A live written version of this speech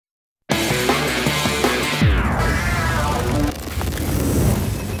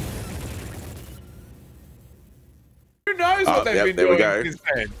what they've been there we doing go. since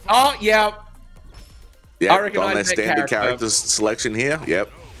then. Oh, yeah. Yeah, I on recognise their that standard character. characters selection here.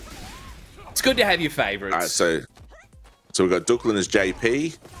 Yep. It's good to have your favourites. All right, so we've got Dooklynnn as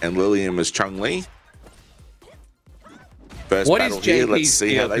JP and Lilium as Chung-Li. First what is battle here. Let's JP's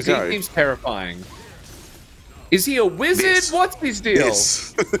see how deal? they Because go. he seems terrifying. Is he a wizard? Miss. What's his deal?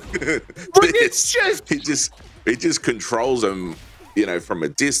 Miss. Look, it's just... He just controls them, you know, from a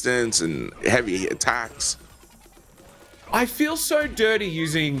distance and heavy attacks. I feel so dirty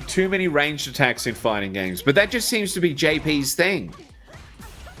using too many ranged attacks in fighting games, but that just seems to be JP's thing.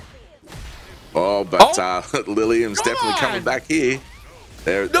 Oh, but Lilium's definitely coming back here.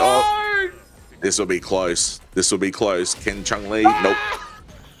 There. No! Oh, this will be close. This will be close. Can Chung-Li? Nope.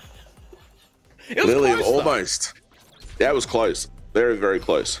 Lilium close, almost. That was close. Very, very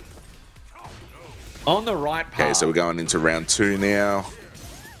close. On the right path. Okay, so we're going into round 2 now.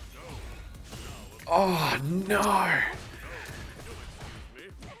 Oh, no.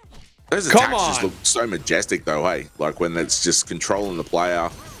 Those attacks just look so majestic, though, hey? Like when it's just controlling the player,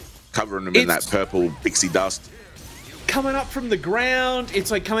 covering them in that purple pixie dust. Coming up from the ground. It's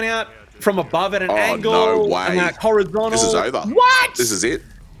like coming out from above at an angle. No way. And that horizontal. This is over. What? This is it.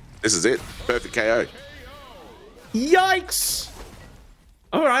 This is it. Perfect KO. Yikes.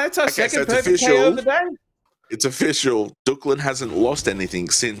 All right, that's our second so it's perfect KO of the day. It's official. Dooklynnn hasn't lost anything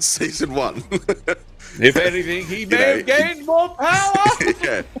since season 1. If anything, he may have gained more power.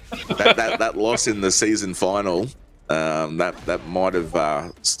 Yeah, that loss in the season final, that might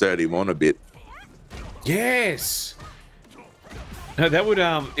have stirred him on a bit. Yes. No, that would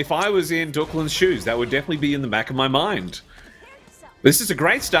if I was in Dooklynn's shoes, that would definitely be in the back of my mind. This is a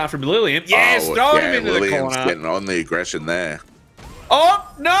great start from Lilium. Yes, throw him into the corner. Getting on the aggression there.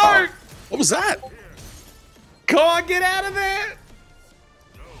 Oh no! Oh, what was that? Come on, get out of there!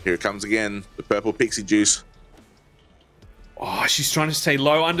 Here it comes again. The purple pixie juice. Oh, she's trying to stay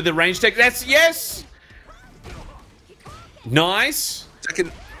low under the range tech. That's yes. Nice.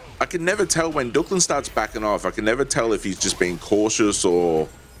 I can never tell when Dooklynnn starts backing off. I can never tell if he's just being cautious or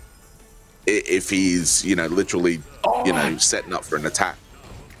if he's, you know, literally, you know, setting up for an attack.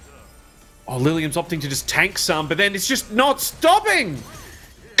 Oh, Lilium's opting to just tank some, but then it's just not stopping.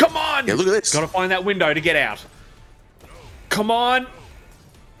 Come on. Yeah, look at this. Got to find that window to get out. Come on.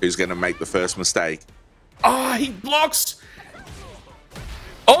 Who's going to make the first mistake? Oh, he blocks.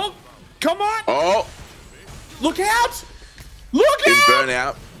 Oh, come on. Oh. Look out. Look In out.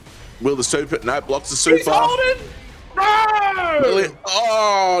 burnout. Will the super? No, blocks the super. He's holding. No.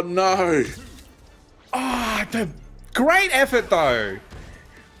 Oh, no. Ah, the great effort, though.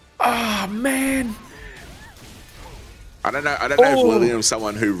 Oh, man. I don't know if Lilium's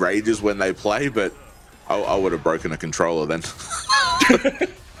someone who rages when they play, but I would have broken a controller then.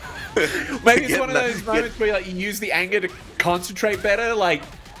 Maybe it's one of those moments where like, you use the anger to concentrate better, like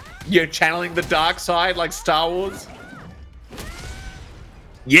you're channeling the dark side like Star Wars.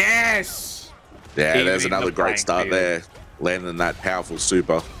 Yes! Yeah, there's another great start there. Landing that powerful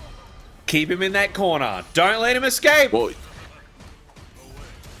super. Keep him in that corner. Don't let him escape. Well,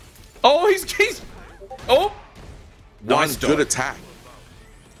 oh, he's oh! Nice good attack.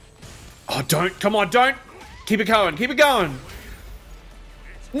 Oh, don't. Come on, don't. Keep it going. Keep it going.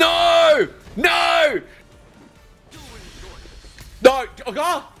 No! No! No! Oh,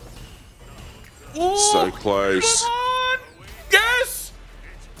 God! Oh, so close. Come on! Yes!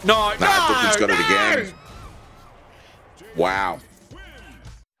 No, Nah, Dooklynn's got it again. Wow.